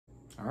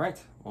All right,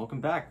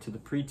 welcome back to the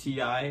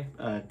pre-TI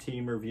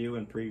team review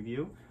and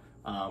preview,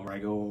 where I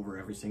go over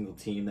every single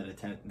team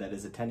that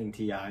is attending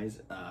TI's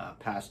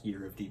past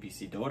year of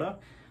DPC Dota,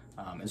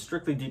 and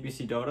strictly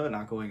DPC Dota,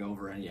 not going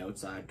over any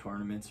outside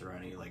tournaments or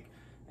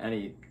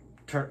any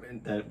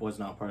tournament that was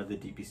not part of the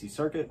DPC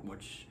circuit,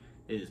 which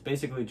is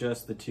basically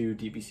just the two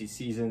DPC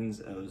seasons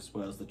as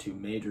well as the two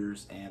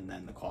majors and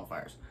then the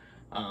qualifiers.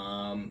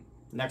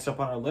 Next up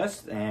on our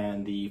list,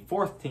 and the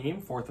fourth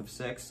of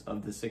six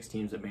of the six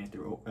teams that made it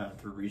through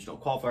regional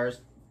qualifiers,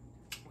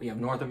 we have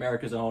North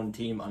America's own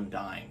team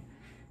Undying.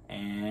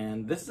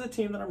 And this is a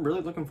team that I'm really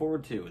looking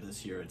forward to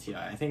this year at TI.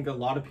 I think a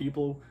lot of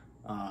people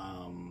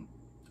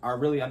are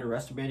really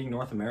underestimating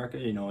North America.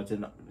 You know, it's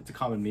a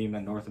common meme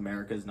that North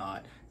America is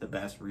not the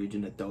best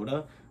region at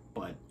Dota,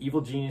 but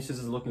Evil Geniuses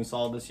is looking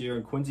solid this year,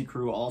 and Quincy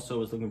Crew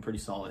also is looking pretty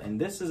solid. And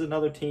this is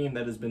another team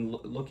that has been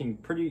looking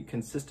pretty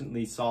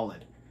consistently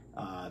solid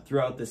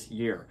throughout this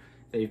year.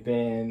 They've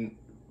been,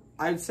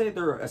 I'd say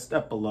they're a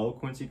step below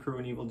Quincy Crew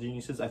and Evil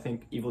Geniuses. I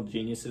think Evil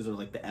Geniuses are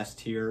like the S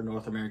tier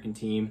North American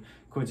team.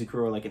 Quincy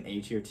Crew are like an A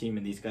tier team,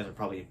 and these guys are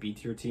probably a B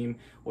tier team,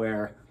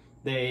 where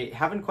they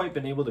haven't quite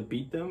been able to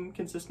beat them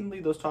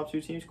consistently, those top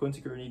two teams, Quincy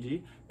Crew and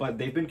EG, but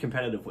they've been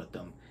competitive with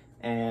them.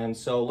 And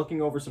so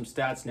looking over some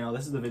stats now,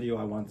 this is the video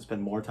I wanted to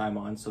spend more time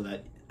on, so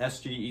that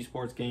SG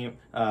esports game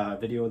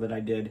video that I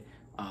did,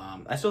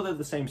 I still did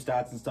the same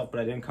stats and stuff, but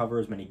I didn't cover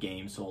as many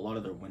games, so a lot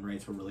of their win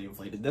rates were really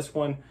inflated. This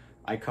one,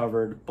 I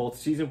covered both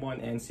Season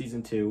 1 and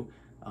Season 2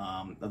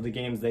 of the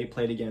games they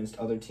played against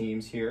other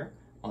teams here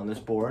on this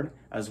board,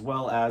 as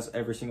well as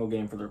every single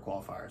game for their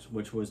qualifiers,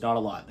 which was not a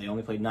lot. They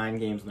only played 9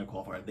 games in their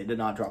qualifier. They did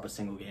not drop a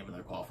single game in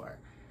their qualifier.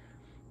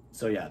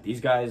 So yeah,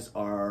 these guys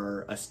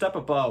are a step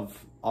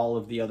above all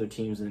of the other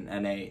teams in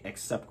NA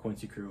except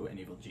Quincy Crew and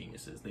Evil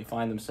Geniuses. They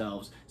find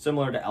themselves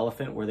similar to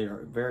Elephant, where they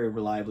are very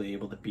reliably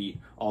able to beat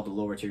all the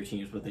lower tier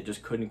teams, but they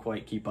just couldn't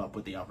quite keep up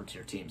with the upper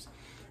tier teams.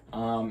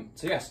 So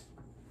yes,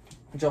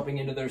 jumping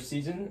into their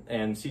season,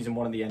 and Season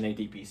 1 of the NA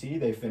DPC,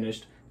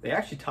 they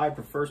actually tied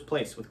for first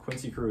place with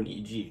Quincy Crew and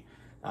EG.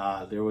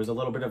 There was a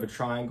little bit of a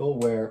triangle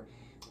where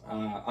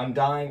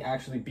Undying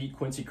actually beat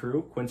Quincy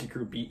Crew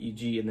beat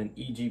EG, and then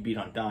EG beat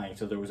Undying.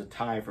 So there was a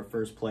tie for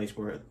first place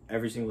where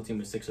every single team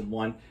was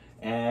 6-1,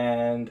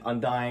 and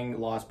Undying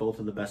lost both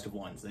of the best of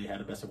ones. They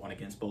had a best of one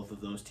against both of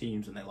those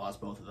teams, and they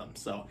lost both of them.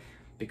 So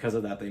because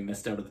of that, they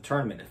missed out of the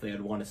tournament. If they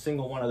had won a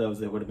single one of those,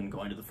 they would have been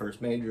going to the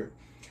first major.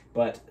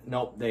 But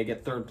nope, they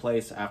get third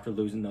place after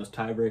losing those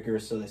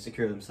tiebreakers, so they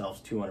secure themselves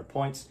 200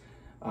 points.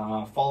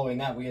 Following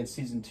that, we had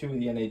Season 2 of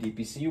the NA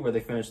DPC, where they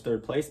finished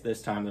third place.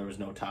 This time there was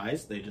no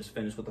ties. They just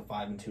finished with a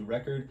 5-2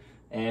 record,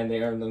 and they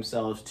earned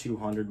themselves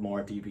 200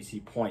 more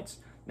DPC points.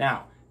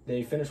 Now,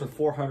 they finished with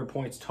 400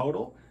 points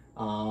total.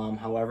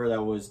 However,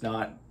 that was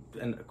not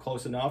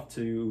close enough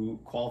to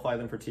qualify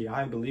them for TI.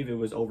 I believe it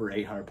was over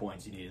 800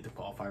 points you needed to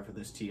qualify for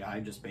this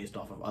TI, just based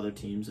off of other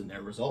teams and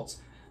their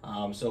results.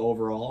 So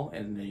overall,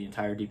 in the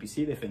entire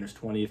DPC, they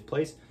finished 20th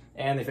place,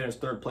 and they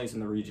finished third place in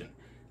the region.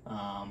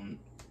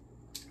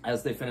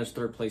 As they finished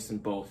third place in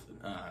both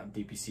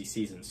DPC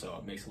seasons, so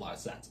it makes a lot of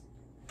sense.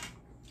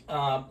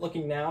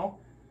 Looking now,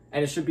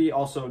 and it should be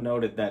also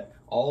noted that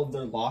all of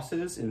their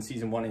losses in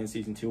Season 1 and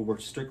Season 2 were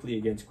strictly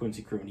against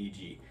Quincy Crew and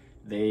EG.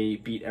 They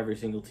beat every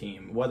single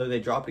team. Whether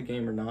they dropped a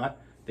game or not,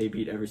 they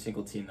beat every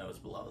single team that was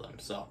below them.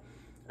 So,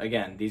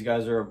 again, these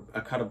guys are a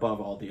cut above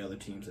all the other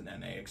teams in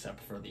NA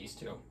except for these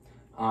two.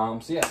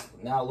 So yes,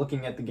 now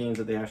looking at the games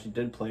that they actually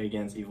did play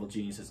against Evil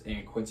Geniuses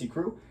and Quincy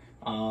Crew,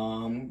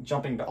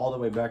 jumping all the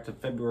way back to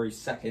February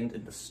 2nd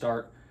at the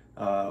start,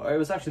 it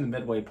was actually the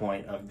midway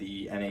point of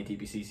the NA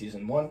DPC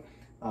Season 1.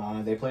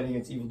 They played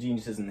against Evil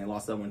Geniuses and they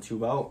lost that one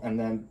 2-0, and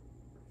then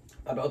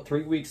about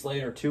 3 weeks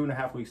later,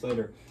 2.5 weeks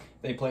later,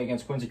 they play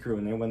against Quincy Crew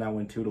and they win that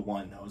one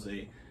 2-1. That was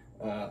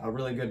a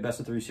really good best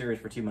of 3 series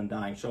for Team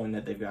Undying, showing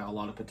that they've got a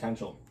lot of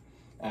potential,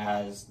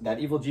 as that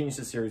Evil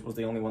Geniuses series was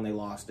the only one they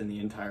lost in the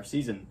entire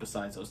season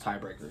besides those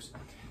tiebreakers.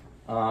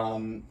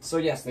 So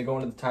yes, they go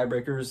into the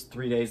tiebreakers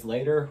 3 days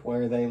later,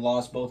 where they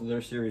lost both of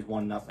their series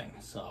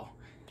 1-0. So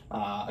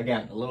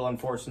again, a little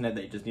unfortunate.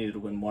 They just needed to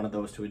win one of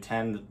those to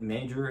attend the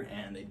major,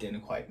 and they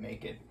didn't quite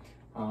make it.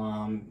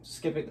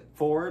 Skipping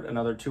forward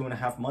another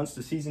 2.5 months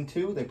to Season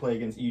 2, they play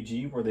against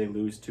EG, where they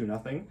lose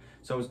 2-0.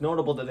 So it's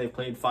notable that they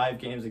played 5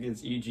 games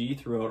against EG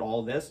throughout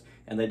all this,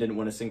 and they didn't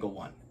win a single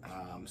one.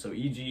 So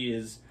EG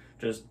is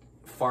just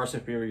far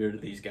superior to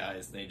these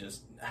guys. They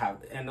just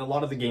have, and a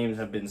lot of the games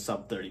have been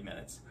sub 30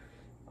 minutes.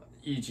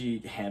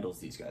 EG handles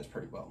these guys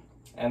pretty well.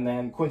 And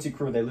then Quincy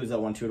Crew, they lose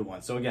that one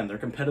 2-1. So again, they're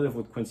competitive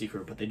with Quincy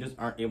Crew, but they just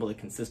aren't able to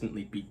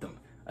consistently beat them,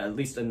 at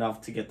least enough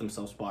to get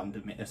themselves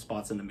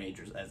spots in the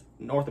majors, as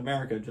North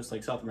America, just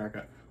like South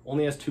America,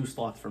 only has 2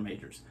 slots for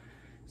majors.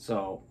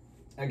 So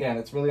again,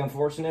 it's really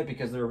unfortunate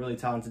because they're a really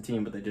talented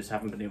team, but they just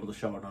haven't been able to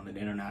show it on an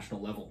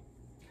international level,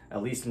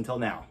 at least until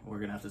now. We're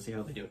gonna have to see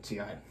how they do at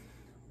TI.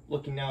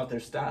 Looking now at their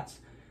stats.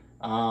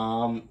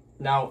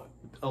 Now,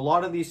 a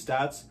lot of these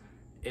stats,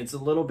 it's a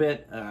little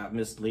bit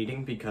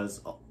misleading,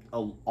 because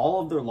all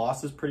of their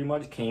losses pretty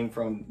much came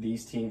from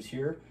these teams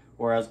here,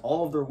 whereas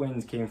all of their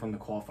wins came from the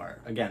qualifier.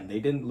 Again, they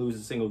didn't lose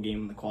a single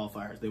game in the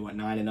qualifiers. They went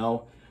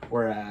 9-0,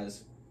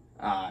 whereas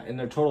in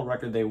their total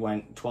record they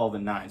went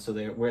 12-9. So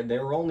they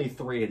were only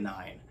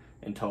 3-9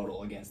 in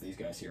total against these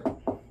guys here.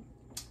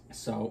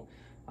 So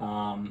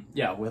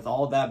yeah, with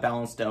all of that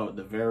balanced out,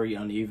 the very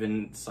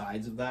uneven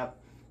sides of that,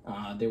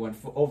 they went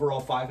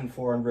overall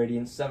 5-4 on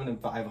Radiant,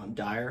 7-5 on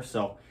Dire.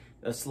 So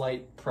a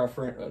slight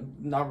preference,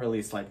 not really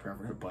a slight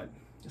preference, but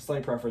a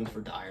slight preference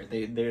for Dire.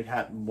 They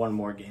had one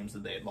more games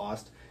that they had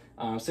lost.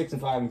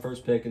 6-5 in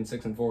first pick and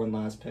 6-4 in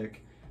last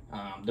pick.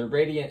 Their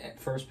Radiant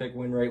first pick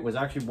win rate was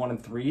actually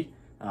 1-3.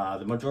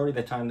 The majority of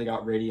the time they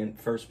got Radiant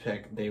first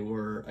pick, they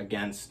were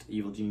against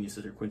Evil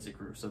Geniuses or Quincy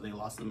Crew, so they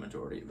lost the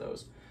majority of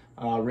those.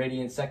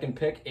 Radiant second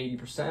pick,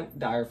 80%.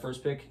 Dire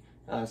first pick,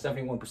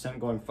 71%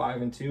 going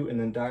 5-2, and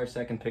then Dire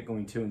second pick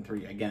going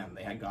 2-3. Again,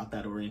 they had got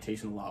that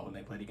orientation a lot when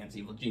they played against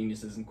Evil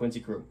Geniuses and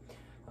Quincy Crew.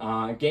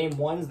 Game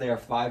 1s, they are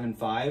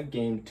 5-5.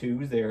 Game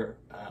 2s, they're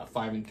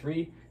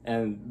 5-3.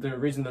 And the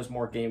reason there's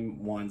more game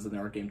 1s than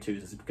there are game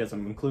 2s is because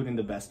I'm including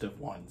the best of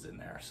 1s in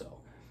there. So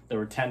there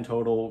were 10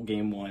 total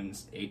game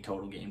 1s, 8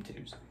 total game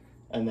 2s.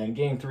 And then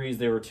game 3s,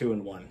 they were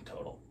 2-1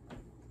 total.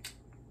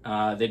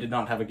 They did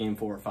not have a game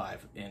 4 or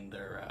 5 in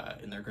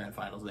their grand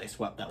finals. They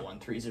swept that one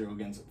 3-0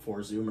 against 4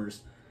 Zoomers.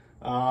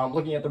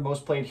 Looking at their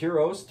most played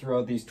heroes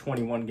throughout these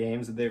 21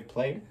 games that they've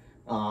played,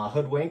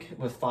 Hoodwink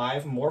with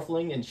 5,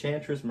 Morphling,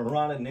 Enchantress,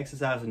 Mirana, Nyx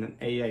Assassin, and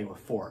AA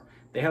with 4.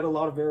 They had a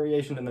lot of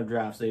variation in their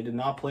drafts. They did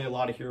not play a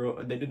lot of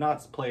hero. They did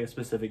not play a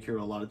specific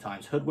hero a lot of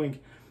times. Hoodwink,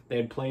 they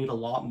had played a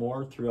lot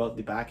more throughout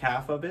the back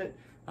half of it.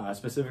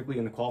 Specifically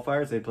in the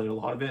qualifiers, they played a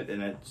lot of it,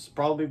 and it's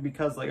probably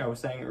because, like I was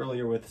saying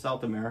earlier, with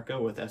South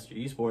America, with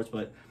SG Esports,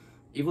 but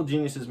Evil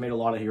Geniuses made a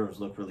lot of heroes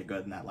look really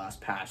good in that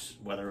last patch,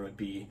 whether it would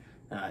be,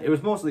 it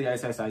was mostly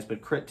Ice, but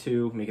Crit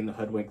 2, making the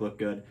Hoodwink look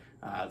good,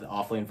 the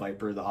offlane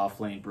Viper, the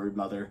offlane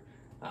Broodmother.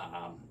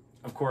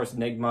 Of course,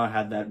 Nigma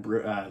had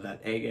that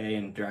AA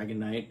and Dragon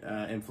Knight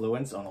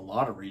influence on a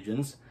lot of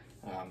regions.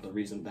 The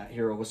reason that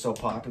hero was so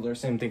popular,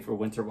 same thing for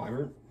Winter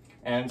Wyvern.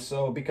 And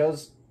so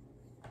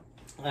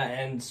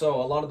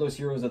a lot of those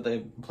heroes that they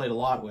played a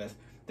lot with,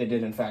 they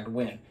did in fact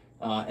win.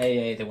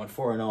 AA, they went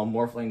 4-0,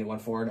 Morphling, they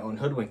went 4-0, and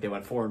Hoodwink, they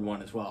went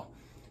 4-1 as well.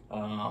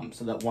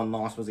 So that one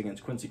loss was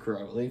against Quincy Crew,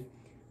 I believe.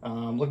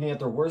 Looking at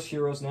their worst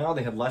heroes now,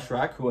 they had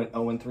Leshrac, who went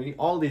 0-3.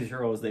 All these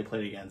heroes they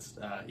played against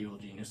Evil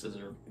Geniuses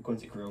or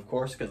Quincy Crew, of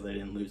course, because they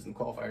didn't lose in the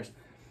qualifiers.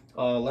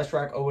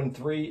 Leshrac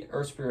 0-3,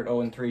 Earth Spirit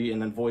 0-3,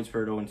 and then Void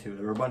Spirit 0-2.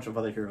 There were a bunch of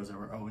other heroes that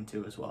were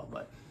 0-2 as well,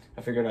 but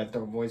I figured I'd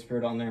throw Void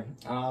Spirit on there.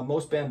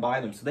 Most banned by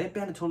them. So they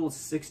banned a total of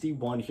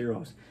 61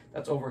 heroes.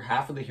 That's over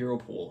half of the hero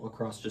pool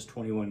across just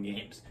 21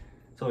 games.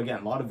 So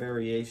again, a lot of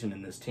variation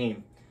in this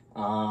team.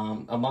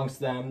 Amongst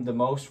them, the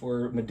most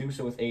were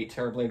Medusa with 8,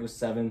 Terrorblade with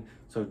 7,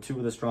 so 2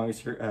 of the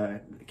strongest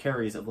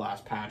carries of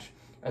last patch,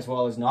 as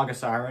well as Naga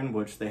Siren,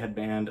 which they had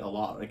banned a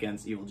lot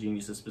against Evil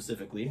Geniuses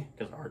specifically,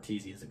 because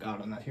RTZ is a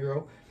god on that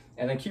hero.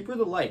 And then Keeper of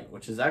the Light,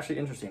 which is actually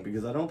interesting,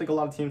 because I don't think a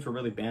lot of teams were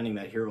really banning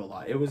that hero a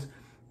lot. It was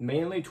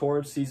mainly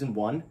towards Season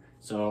 1,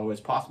 so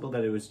it's possible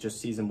that it was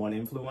just Season 1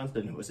 influenced,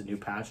 and it was a new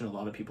patch, and a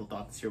lot of people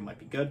thought this hero might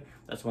be good.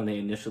 That's when they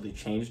initially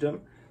changed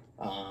him.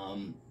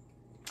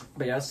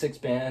 But yeah, 6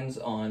 bans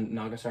on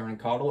Naga Siren and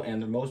Coddle,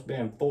 and their most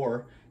banned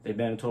 4. They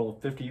banned a total of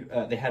 50.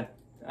 They had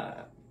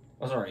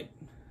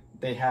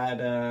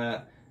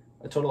a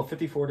total of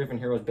 54 different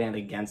heroes banned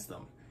against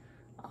them.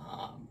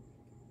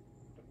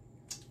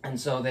 And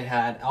so they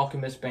had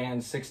Alchemist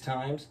banned 6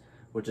 times,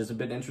 which is a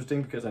bit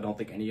interesting because I don't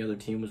think any other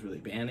team was really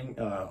banning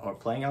or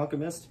playing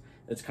Alchemist.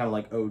 It's kind of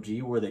like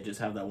OG, where they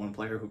just have that one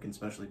player who can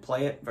specially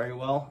play it very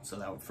well. So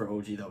that for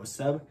OG, that was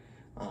Seb.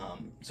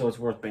 So it's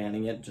worth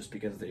banning it just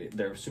because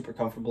they're super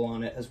comfortable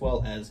on it, as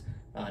well as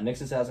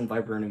Nyx Assassin,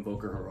 Viper, and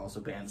Invoker, who are also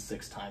banned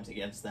 6 times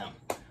against them.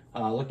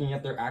 Looking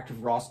at their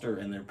active roster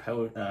and their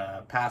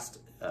past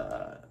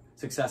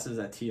successes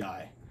at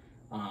TI.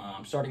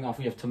 Starting off,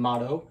 we have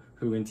Tomato,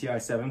 who in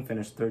TI7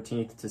 finished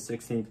 13th to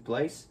 16th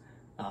place.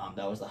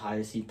 That was the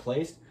highest he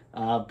placed.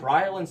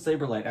 Bryle and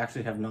Saberlight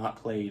actually have not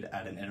played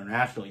at an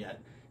international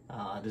yet.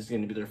 This is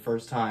going to be their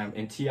first time.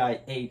 In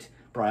TI8,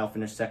 Bryle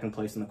finished 2nd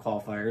place in the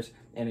qualifiers,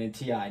 and in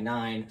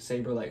TI9,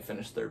 Saberlight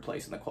finished 3rd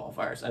place in the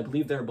qualifiers. I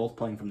believe they were both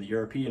playing from the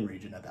European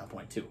region at that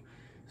point too.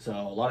 So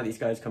a lot of these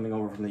guys coming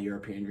over from the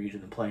European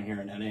region and playing here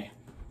in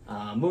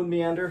NA. Moon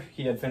Meander,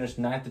 he had finished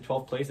 9th to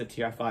 12th place at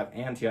TI5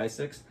 and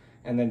TI6,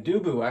 and then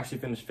Dubu actually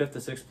finished 5th to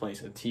 6th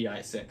place at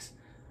TI6.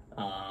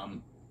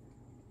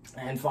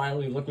 And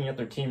finally, looking at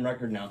their team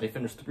record now, they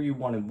finished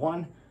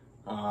 3-1-1.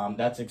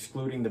 That's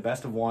excluding the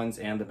best of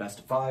 1s and the best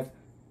of 5.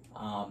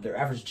 Their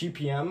average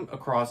GPM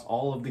across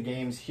all of the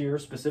games here,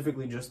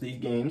 specifically just these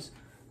games,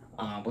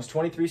 was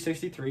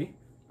 2363.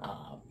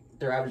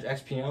 Their average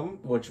XPM,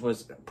 which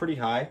was pretty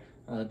high,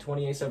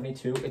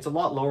 2872. It's a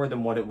lot lower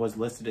than what it was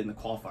listed in the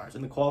qualifiers.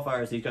 In the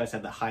qualifiers, these guys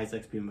had the highest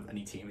XPM of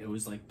any team. It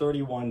was like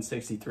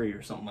 3163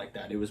 or something like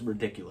that. It was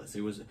ridiculous.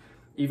 It was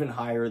even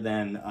higher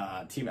than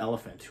Team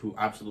Elephant, who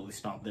absolutely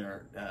stomped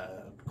their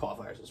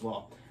qualifiers as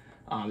well.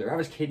 Their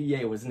average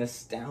KDA was an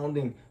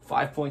astounding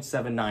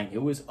 5.79.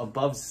 It was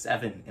above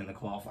 7 in the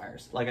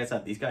qualifiers. Like I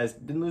said, these guys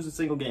didn't lose a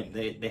single game.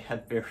 They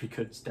had very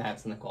good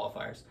stats in the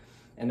qualifiers.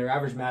 And their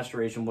average match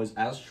duration was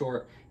as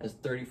short as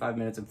 35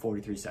 minutes and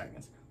 43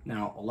 seconds.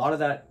 Now, a lot of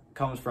that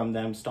comes from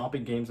them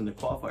stomping games in the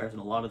qualifiers, and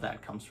a lot of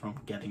that comes from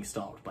getting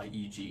stomped by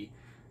EG.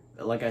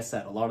 Like I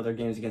said, a lot of their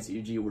games against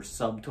EG were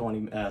sub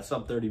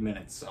 30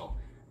 minutes. So,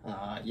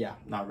 yeah,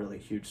 not really a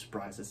huge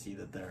surprise to see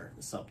that they're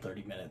sub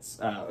 30 minutes,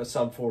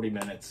 sub 40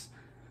 minutes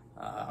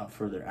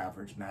for their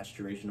average match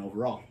duration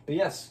overall. But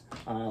yes,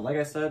 like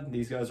I said,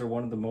 these guys are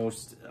one of the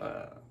most,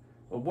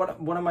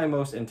 one of my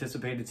most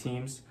anticipated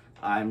teams.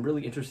 I'm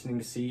really interested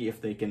to see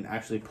if they can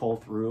actually pull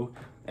through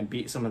and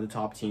beat some of the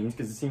top teams,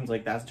 because it seems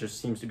like that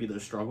just seems to be their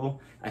struggle.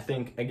 I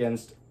think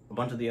against a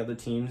bunch of the other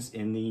teams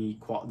in the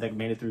that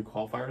made it through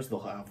qualifiers,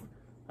 they'll have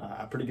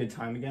a pretty good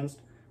time against.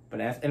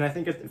 But I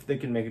think if they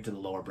can make it to the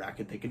lower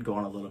bracket, they could go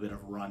on a little bit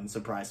of a run,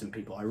 surprise some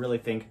people. I really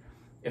think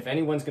if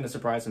anyone's going to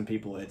surprise some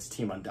people, it's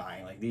Team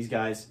Undying. Like, these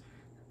guys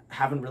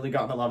haven't really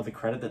gotten a lot of the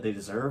credit that they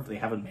deserve. They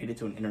haven't made it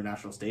to an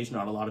international stage.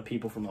 Not a lot of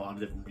people from a lot of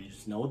different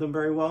regions know them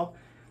very well.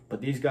 But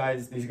these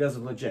guys are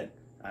legit.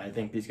 I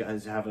think these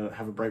guys have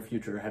a bright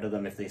future ahead of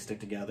them if they stick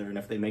together and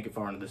if they make it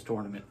far into this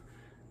tournament.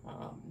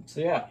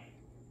 So yeah,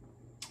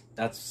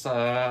 that's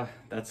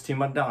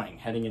Team Undying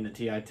heading into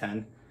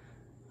TI10.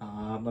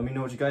 Let me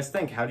know what you guys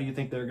think. How do you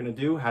think they're gonna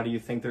do? How do you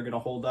think they're gonna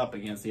hold up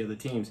against the other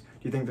teams? Do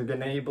you think they're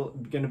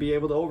gonna be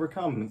able to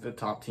overcome the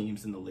top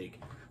teams in the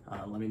league?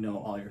 Let me know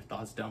all your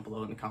thoughts down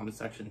below in the comment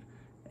section.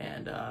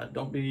 And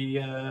don't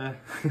be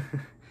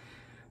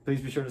please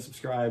be sure to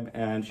subscribe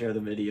and share the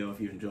video if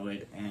you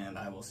enjoyed, and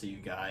I will see you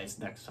guys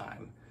next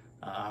time,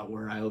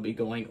 where I will be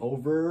going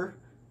over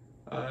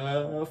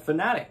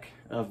Fnatic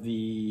of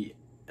the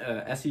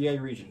SEA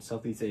region,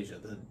 Southeast Asia,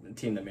 the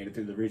team that made it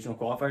through the regional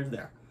qualifiers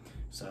there.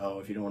 So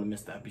if you don't want to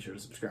miss that, be sure to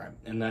subscribe.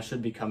 And that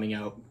should be coming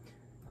out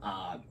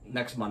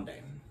next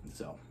Monday.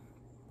 So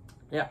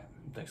yeah,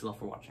 thanks a lot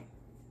for watching.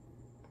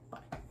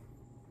 Bye.